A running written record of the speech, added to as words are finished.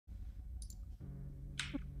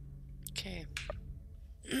Okay.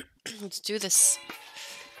 Let's do this.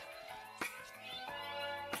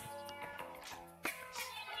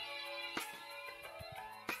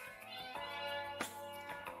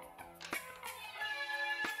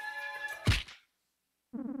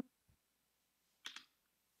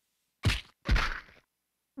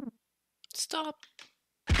 Stop.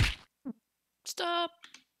 Stop.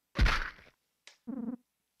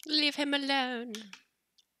 Leave him alone.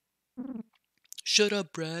 Shut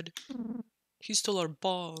up, Brad. He stole our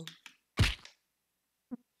ball.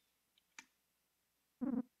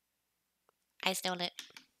 I stole it.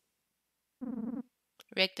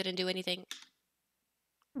 Rick didn't do anything.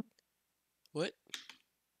 What?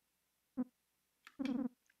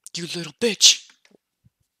 You little bitch!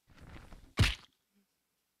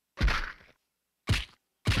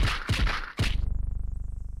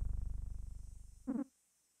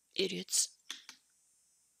 Idiots.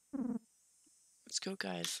 Let's go,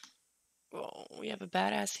 guys. Oh, we have a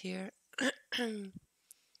badass here.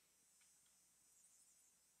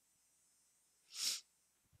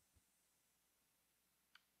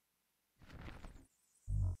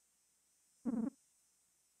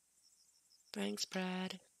 Thanks,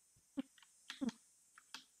 Brad.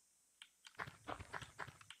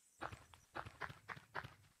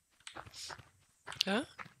 Huh?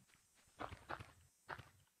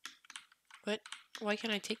 What? Why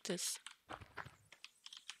can't I take this?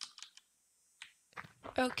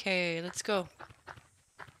 Okay, let's go.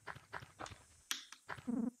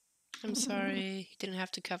 I'm sorry. You didn't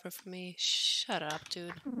have to cover for me. Shut up,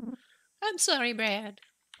 dude. I'm sorry, Brad.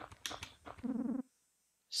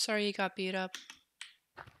 Sorry you got beat up.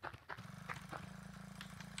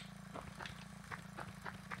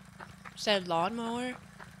 Is that a lawnmower?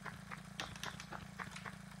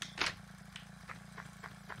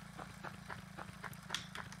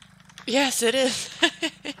 Yes, it is.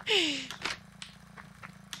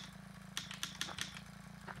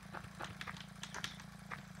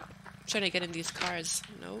 Trying to get in these cars.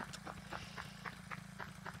 Nope.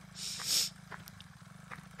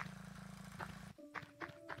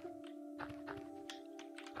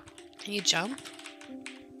 Can you jump?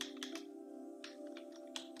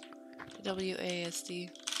 WASD.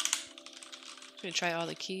 I'm gonna try all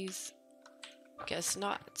the keys. Guess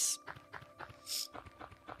not.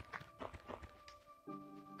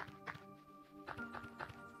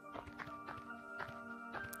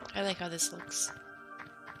 I like how this looks.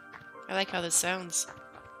 I like how this sounds.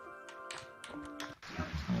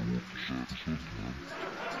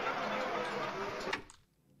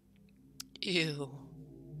 Ew.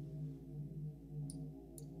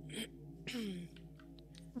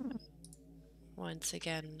 Once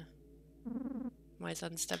again, my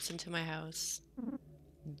son steps into my house.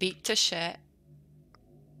 Beat to shit.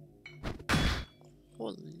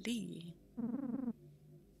 Holy. I'm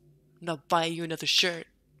not buying you another shirt.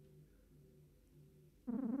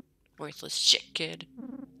 Worthless shit, kid.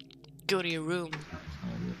 Go to your room.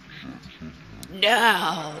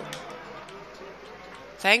 No!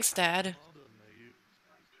 Thanks, Dad.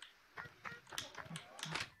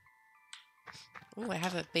 Oh, I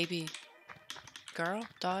have a baby girl,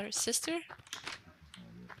 daughter, sister?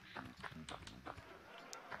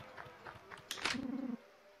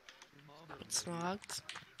 It's locked.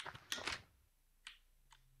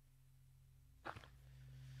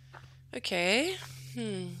 Okay.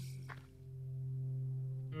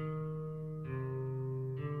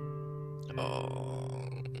 Oh.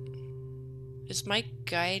 Is my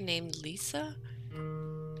guy named Lisa?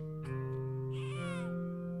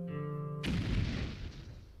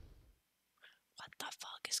 What the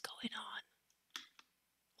fuck is going on?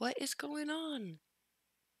 What is going on?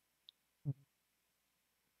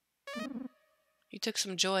 You took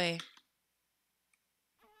some joy.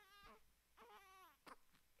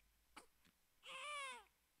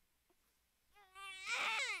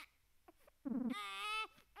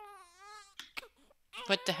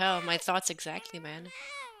 What the hell? My thoughts exactly, man.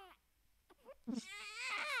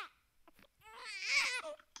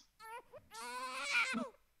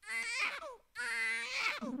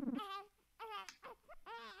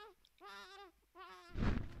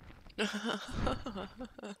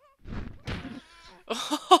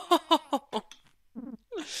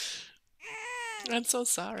 I'm so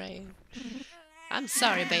sorry. I'm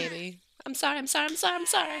sorry, baby. I'm sorry.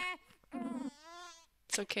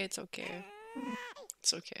 It's okay, it's okay.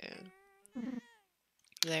 It's okay.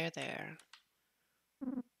 There.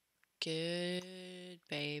 Good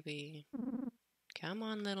baby. Come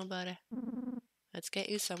on, little buddy. Let's get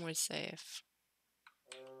you somewhere safe.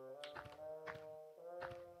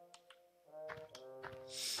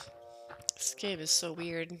 This game is so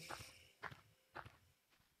weird.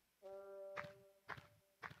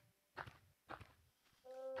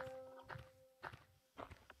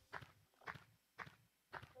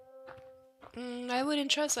 wouldn't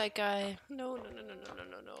trust that guy. No, no, no, no, no, no,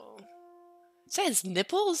 no, no. Is that his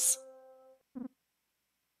nipples?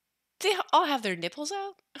 They all have their nipples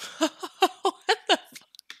out? What the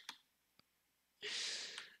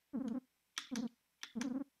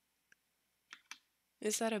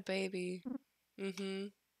Is that a baby? Mm-hmm.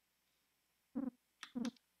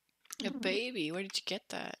 A baby? Where did you get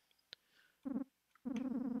that?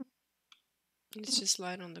 It's just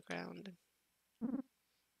lying on the ground.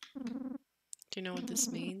 Do you know what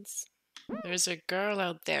this means? There's a girl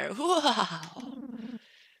out there. Wow!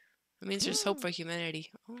 It means there's hope for humanity.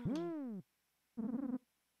 Oh,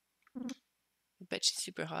 I bet she's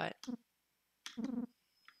super hot.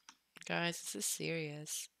 Guys, this is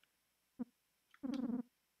serious.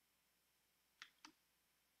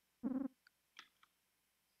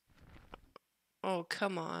 Oh,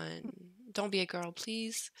 come on. Don't be a girl,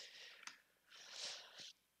 please.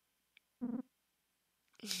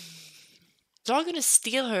 They're all gonna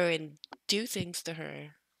steal her and do things to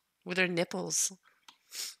her with her nipples.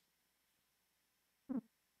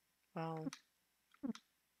 Wow.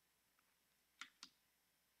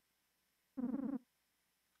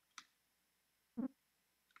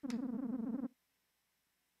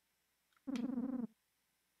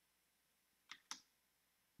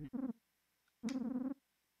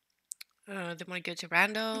 They want to go to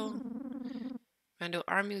Rando. Rando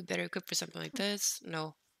army would better equipped for something like this.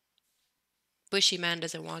 No. Bushy man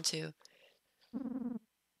doesn't want to.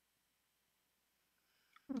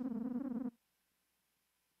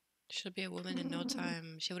 She'll be a woman in no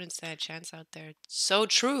time. She wouldn't stand a chance out there. So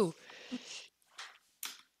true.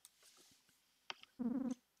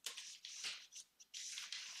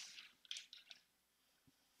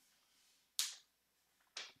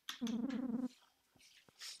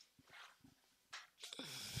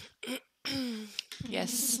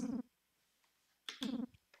 Yes.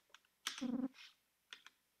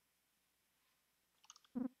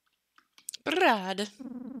 Brad.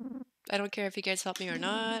 I don't care if you guys help me or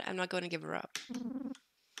not. I'm not going to give her up.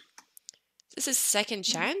 This is second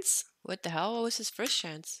chance? What the hell? What was his first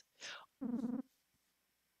chance?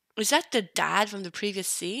 Is that the dad from the previous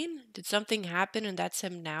scene? Did something happen and that's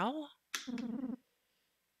him now?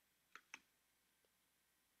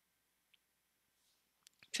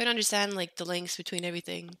 Trying to understand like the links between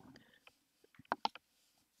everything.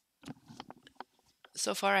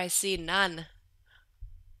 So far I see none.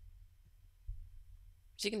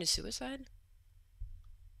 Is he gonna suicide?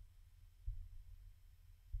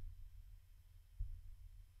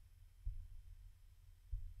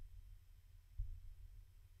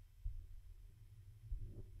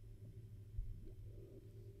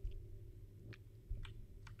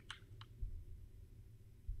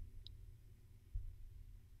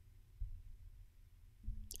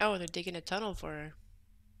 Oh, they're digging a tunnel for her.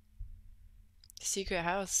 Secret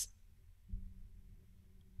house.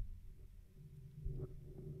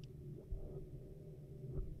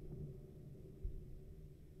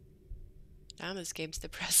 Damn, this game's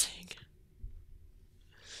depressing.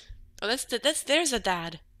 Oh, there's a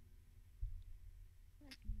dad.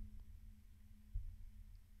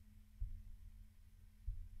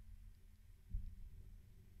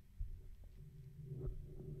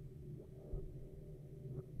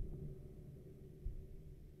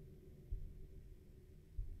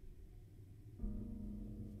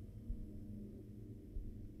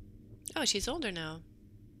 Oh, she's older now.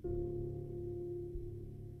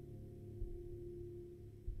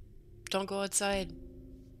 Don't go outside.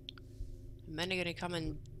 Men are gonna come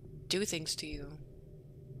and do things to you.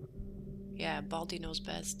 Yeah, Baldy knows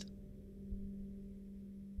best.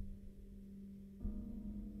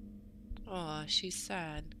 Oh, she's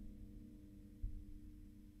sad.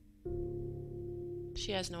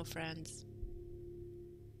 She has no friends.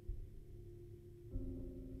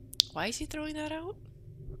 Why is he throwing that out?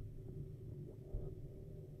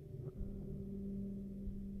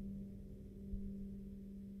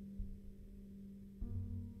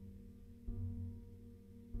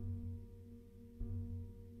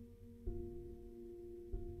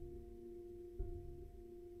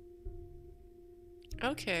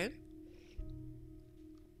 Okay.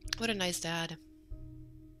 What a nice dad.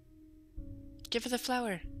 Give her the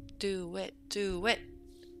flower. Do it. Do it.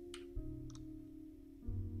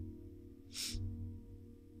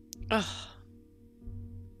 Ugh.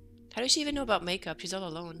 How does she even know about makeup? She's all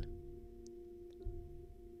alone.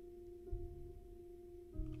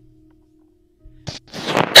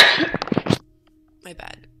 My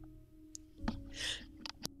bad.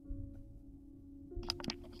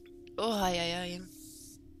 Oh, ay, ay, ay.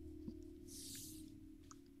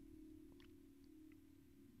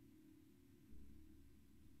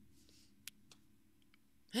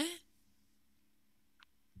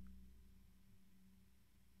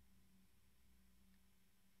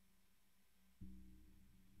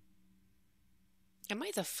 Am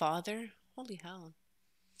I the father? Holy hell.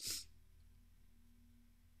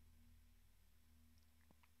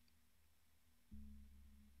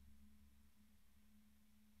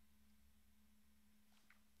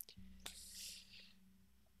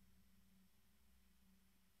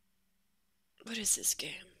 What is this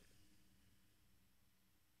game?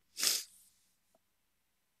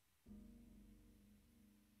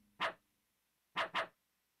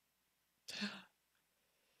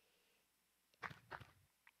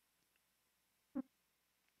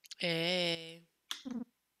 Hey.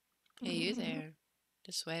 Hey, you there.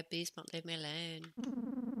 The sweat beast won't leave me alone.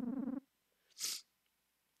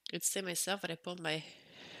 I'd say myself when I pulled my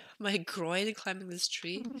groin climbing this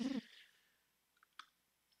tree.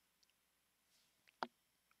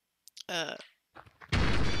 Uh,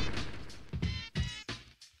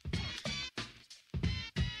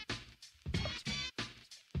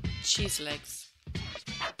 cheese legs.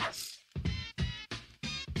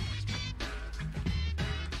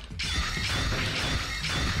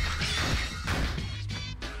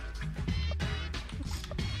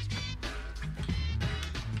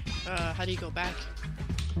 How do you go back?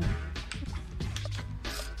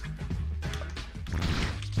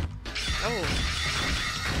 Oh.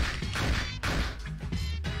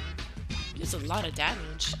 There's a lot of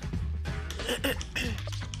damage.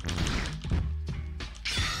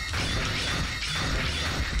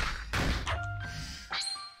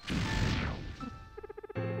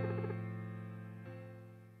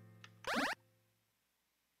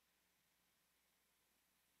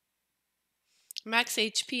 Max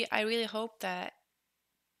HP. I really hope that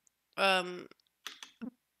my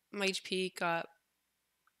HP got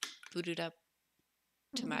booted up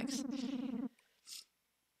to max.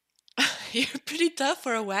 You're pretty tough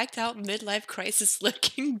for a whacked out midlife crisis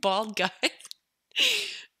looking bald guy.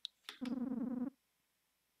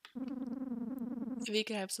 Maybe you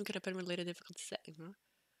could have some kind of unrelated difficulty setting, huh?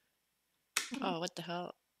 Oh, what the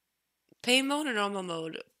hell? Pain mode or normal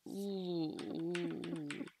mode? Ooh.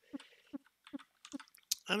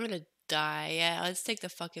 I'm gonna die. Yeah, let's take the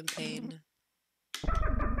fucking pain.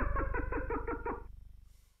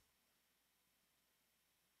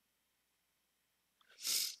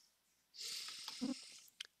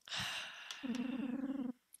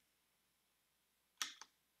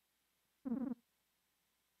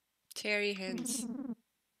 Terry Hints.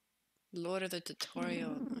 Lord of the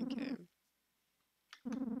Tutorial. Okay.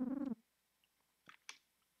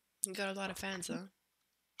 You got a lot of fans, huh?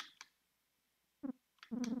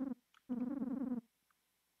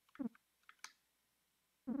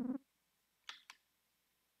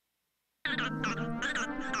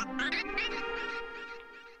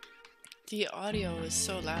 The audio is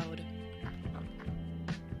so loud.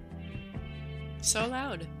 So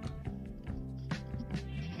loud.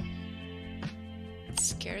 It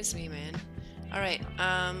scares me, man. Alright,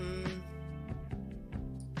 I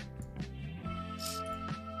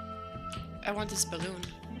want this balloon.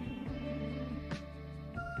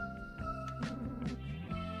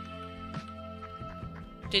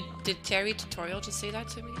 Did Terry Tutorial just say that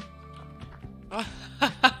to me? Oh.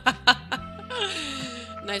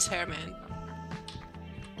 Nice hair, man.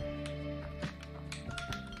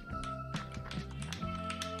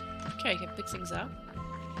 Okay, I can pick things up.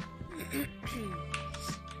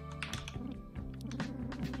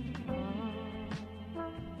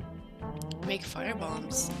 Make fire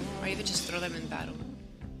bombs, or even just throw them in battle.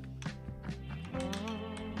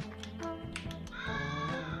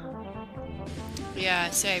 Yeah,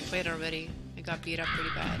 say I played already. I got beat up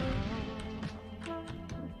pretty bad.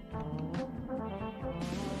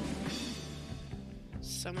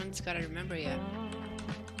 Someone's gotta remember you.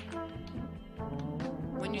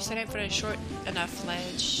 When you set it for a short enough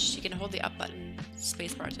ledge, you can hold the up button,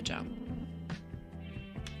 spacebar to jump.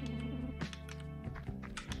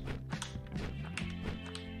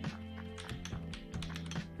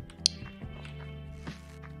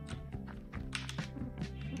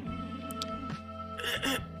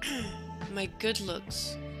 My good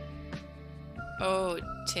looks. Oh,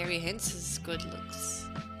 Terry Hintz's good looks.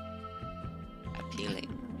 Appealing.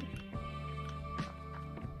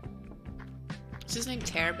 Is his name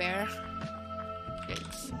Terror Bear?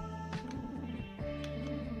 Yikes.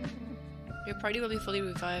 Your party will be fully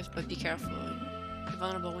revived, but be careful. You're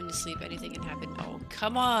vulnerable when you sleep. Anything can happen. Oh,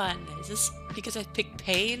 come on! Is this because I picked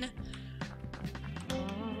pain?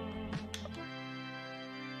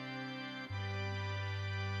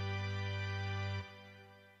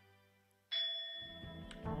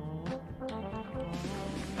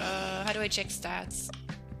 How do I check stats?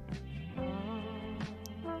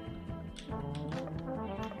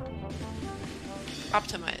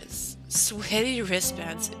 Optimize. Sweaty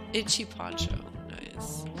wristbands. Itchy poncho.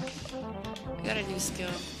 Nice. I got a new skill.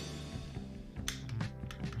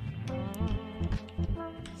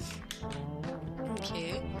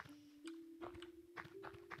 Okay.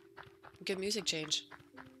 Good music change.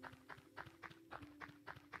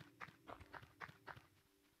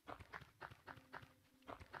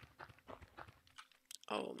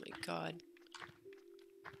 Oh my god.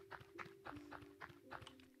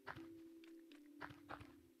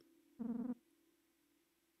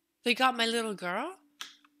 They got my little girl?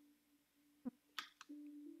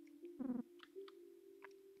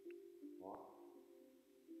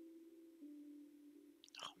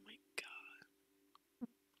 Oh my god.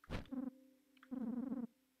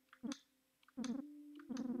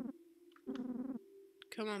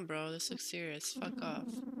 Come on, bro. This looks serious. Fuck off.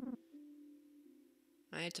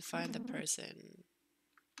 I had to find the person.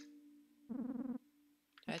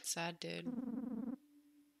 That's sad, dude.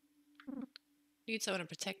 Need someone to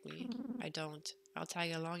protect me. I don't. I'll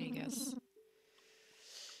tag along, I guess.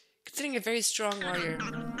 Considering a very strong warrior.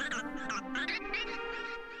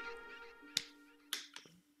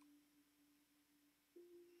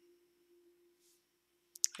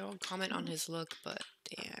 I won't comment on his look, but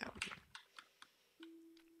damn.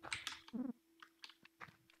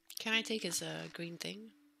 Can I take his green thing?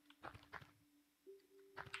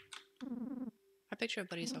 I picture a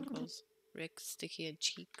buddy's uncles. Rick, Sticky, and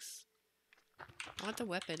Cheeks. I want the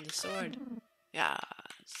weapon, the sword.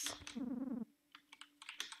 Yes.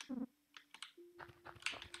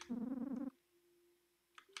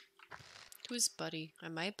 Who's Buddy?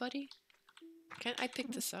 Am I Buddy? Can't I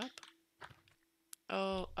pick this up?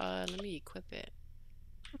 Oh, let me equip it.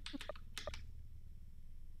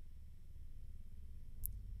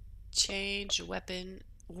 Change weapon.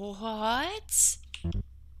 What?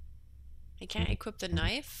 I can't equip the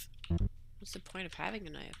knife? What's the point of having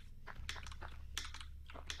a knife?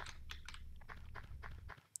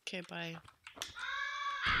 Okay, bye.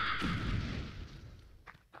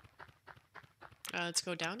 Let's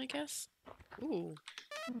go down, I guess. Ooh.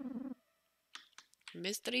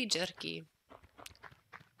 Mystery jerky.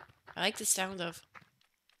 I like the sound of...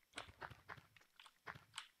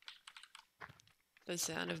 the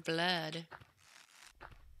sound of blood.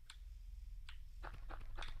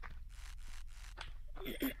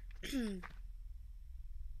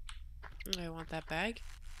 I want that bag.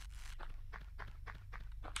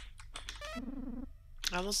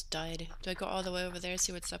 I almost died. Do I go all the way over there,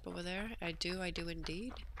 see what's up over there? I do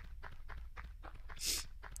indeed.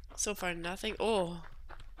 So far nothing. Oh!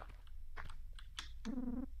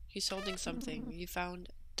 He's holding something. You found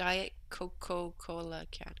Diet Coca-Cola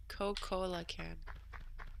can. Coca-Cola can.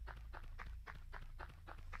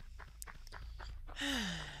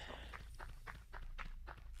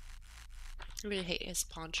 I really hate his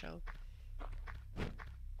poncho.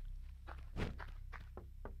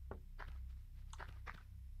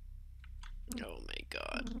 Oh my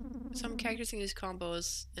god. Some characters can use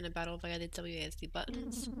combos in a battle via the WASD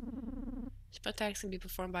buttons. Spell attacks can be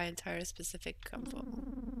performed by an entire specific combo.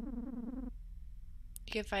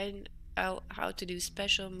 You can find out how to do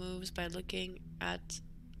special moves by looking at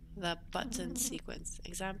the button sequence.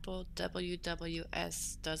 Example,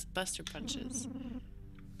 WWS does buster punches.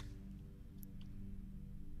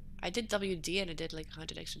 I did WD and it did like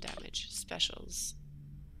 100 extra damage. Specials.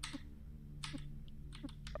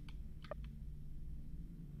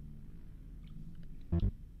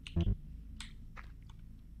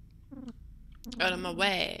 Out of my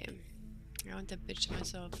way. I want that bitch to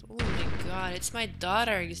myself. Oh my god, it's my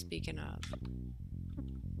daughter you're speaking of.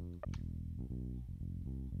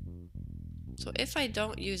 So if I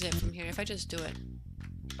don't use it from here, if I just do it.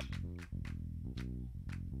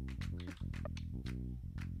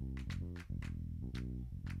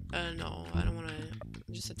 No, I don't want to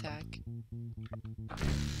just attack.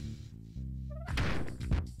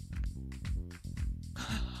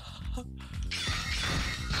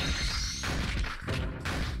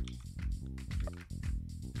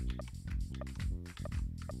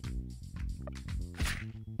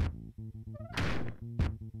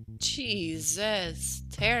 Jesus,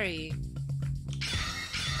 Terry.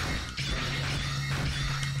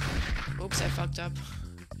 Oops, I fucked up.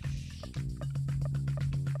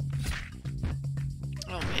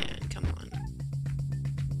 Oh man, come on.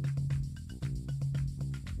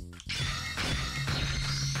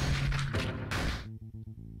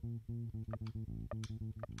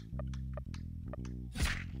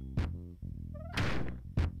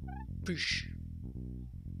 Boosh.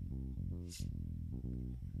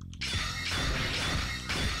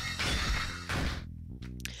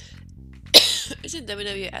 Isn't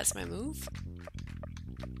WWS my move?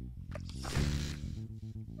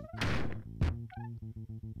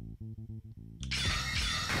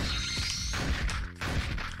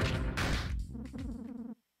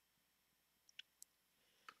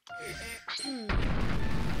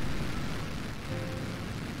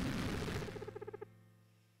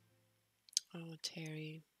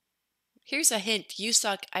 Here's a hint. You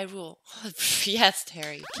suck, I rule. Yes,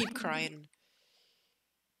 Terry. Keep crying.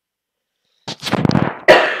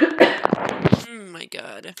 Oh my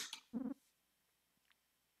god.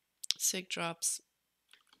 Sick drops.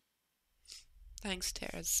 Thanks,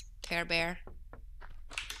 Tear Bear.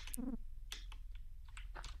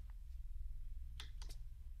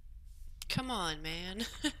 Come on, man.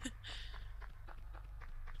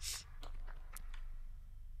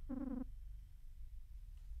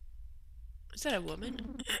 Is that a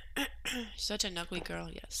woman? Such an ugly girl,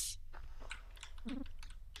 yes.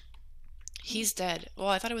 He's dead. Well,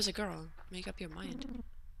 I thought it was a girl. Make up your mind.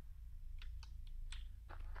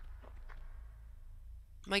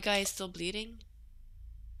 My guy is still bleeding?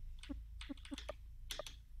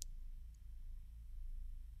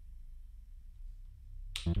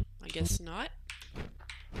 I guess not.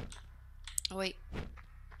 Oh, wait.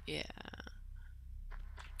 Yeah.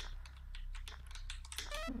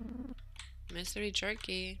 Mystery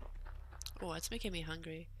jerky. Oh, that's making me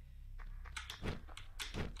hungry.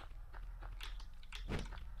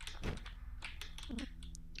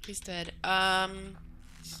 He's dead.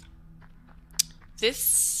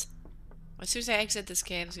 This... As soon as I exit this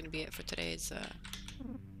cave, is gonna be it for today's,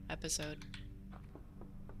 episode.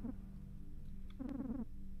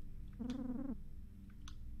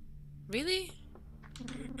 Really?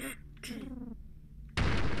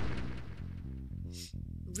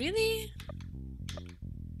 Really?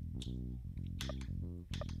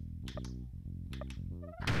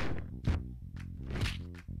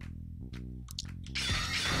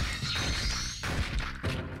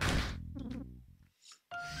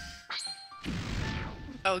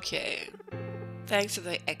 Okay. Thanks for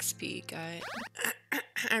the XP, guy.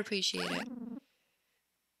 I appreciate it.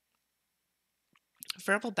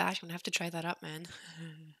 Verbal bash, I'm gonna have to try that up, man.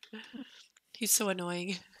 He's so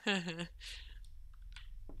annoying.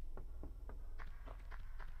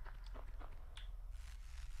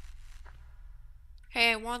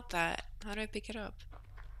 Hey, I want that. How do I pick it up?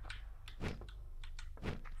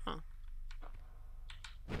 Huh.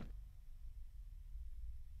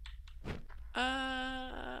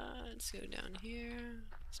 Let's go down here.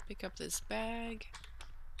 Let's pick up this bag.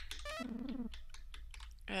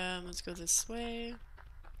 Let's go this way.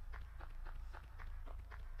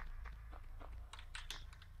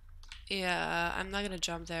 Yeah, I'm not gonna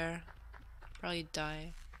jump there. Probably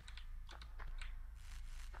die.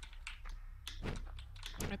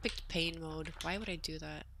 I picked pain mode. Why would I do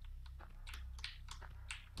that?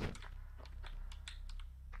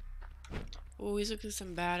 Oh, he's looking at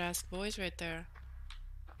some badass boys right there.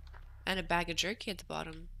 And a bag of jerky at the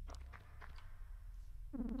bottom.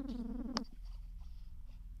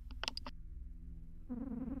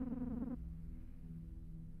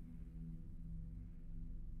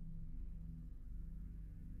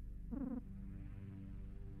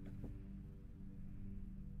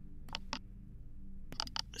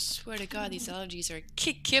 I swear to God, these allergies are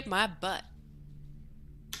kick my butt.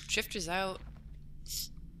 Drifter's out.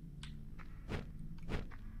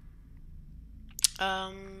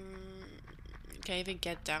 Can I even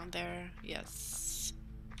get down there? Yes.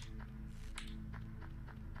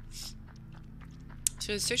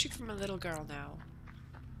 So it's searching for my little girl now.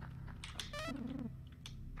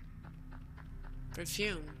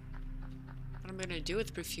 Perfume. What am I gonna do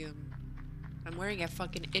with perfume? I'm wearing a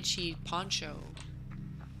fucking itchy poncho.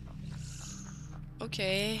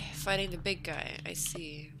 Okay, fighting the big guy. I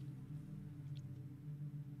see.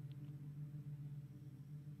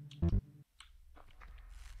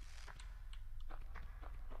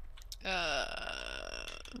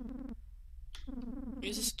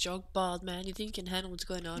 You're just joke bald, man. You think you can handle what's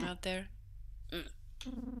going on out there? I'll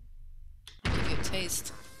give you a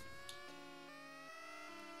taste.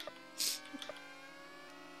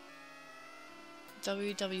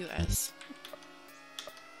 WWS.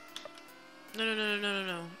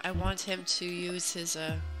 No. I want him to use his,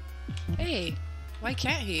 Hey, why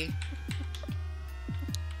can't he?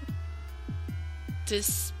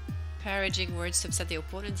 Disparaging words to upset the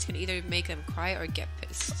opponents can either make them cry or get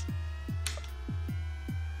pissed.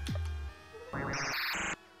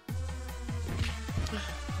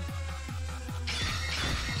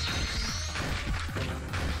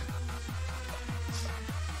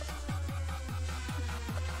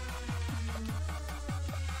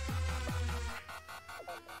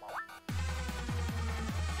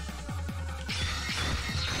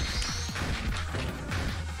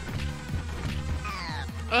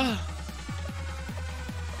 Ugh.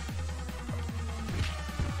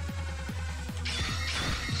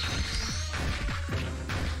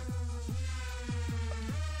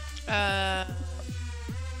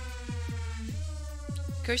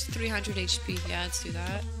 Curse 300 HP. Yeah, let's do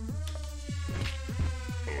that.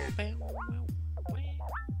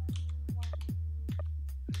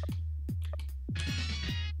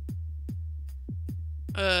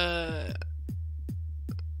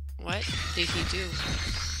 What did he do?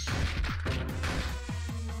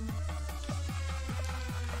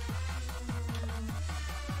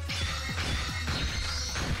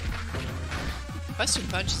 Buster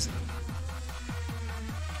punches.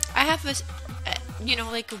 I have a, you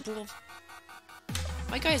know, like a wolf.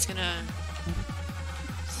 My guy's gonna.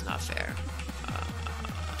 It's not fair.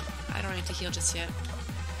 I don't need to heal just yet.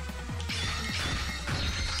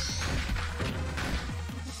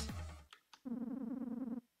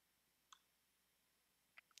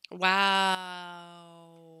 Wow.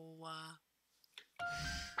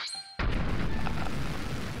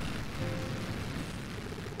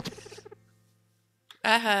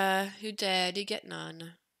 Who dead? You get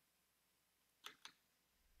none.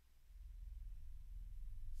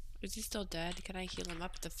 Is he still dead? Can I heal him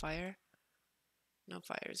up with the fire? No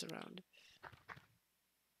fires around.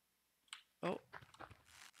 Oh.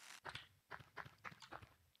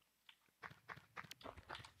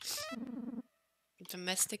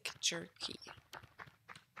 Domestic jerky.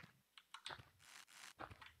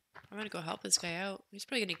 I'm gonna go help this guy out. He's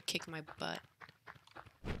probably gonna kick my butt.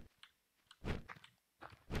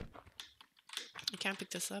 I can't pick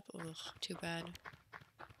this up. Ugh, too bad.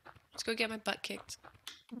 Let's go get my butt kicked.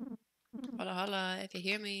 Holla holla, if you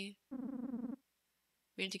hear me.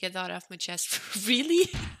 We need to get that off my chest.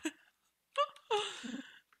 Really?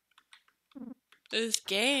 This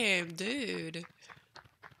game, dude.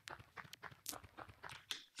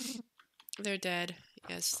 They're dead.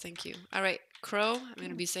 Yes, thank you. Alright, Crow, I'm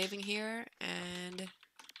gonna be saving here, and I'm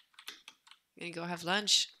gonna go have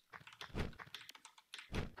lunch.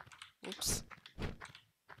 Oops.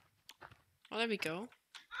 Well, there we go.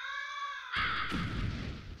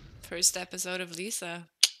 First episode of Lisa.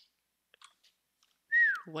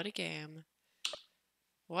 What a game.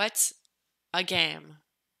 What a game.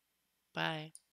 Bye.